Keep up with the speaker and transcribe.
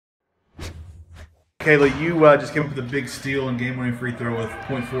Michaela, you just came up with a big steal and game-winning free throw with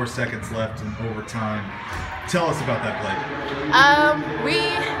 0.4 seconds left in overtime. Tell us about that play.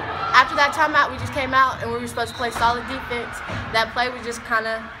 After that timeout, we just came out and we were supposed to play solid defense. That play, we just kind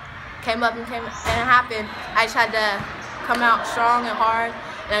of came up and it happened. I just had to come out strong and hard,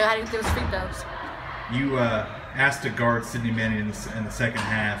 and I had to get those free throws. You asked to guard Sydney Manning in the second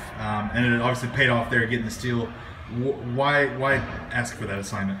half, and it obviously paid off there getting the steal. Why ask for that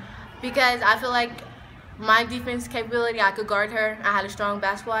assignment? Because I feel like my defense capability, I could guard her. I had a strong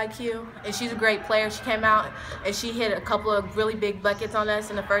basketball IQ, and she's a great player. She came out and she hit a couple of really big buckets on us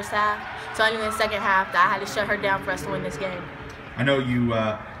in the first half. So I knew in the second half that I had to shut her down for us to win this game. I know you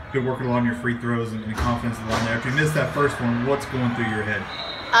been working a lot on your free throws and confidence in the line there. After you missed that first one, what's going through your head?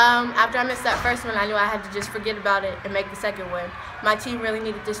 After I missed that first one, I knew I had to just forget about it and make the second one. My team really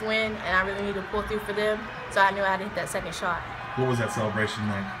needed this win, and I really needed to pull through for them, so I knew I had to hit that second shot. What was that celebration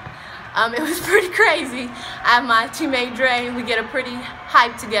like? It was pretty crazy. I have my teammate Dre, and we get a pretty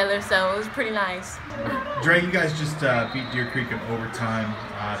hype together, so it was pretty nice. Dre, you guys just beat Deer Creek in overtime.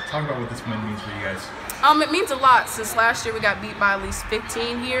 Talk about what this win means for you guys. It means a lot. Since last year we got beat by at least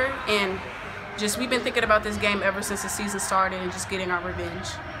 15 here, and we've been thinking about this game ever since the season started and just getting our revenge.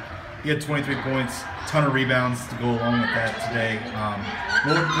 You had 23 points, ton of rebounds to go along with that today.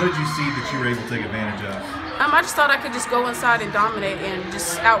 What did you see that you were able to take advantage of? I just thought I could just go inside and dominate and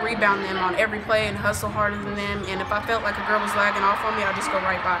just out-rebound them on every play and hustle harder than them. And if I felt like a girl was lagging off on me, I'd just go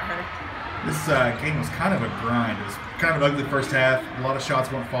right by her. This game was kind of a grind. It was kind of an ugly first half. A lot of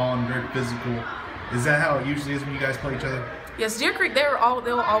shots weren't falling, very physical. Is that how it usually is when you guys play each other? Yes, Deer Creek,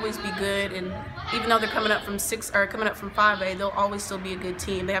 they'll always be good, and even though they're coming up from 5A, they'll always still be a good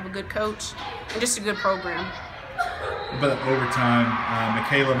team. They have a good coach and just a good program. But overtime,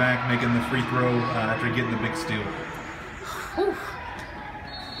 Michaela Mack making the free throw after getting the big steal. Whew.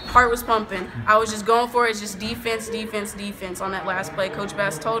 Heart was pumping. I was just going for it. It's just defense, defense, defense on that last play. Coach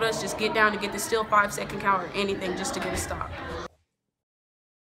Bass told us just get down and get the steal, 5-second count or anything just to get a stop.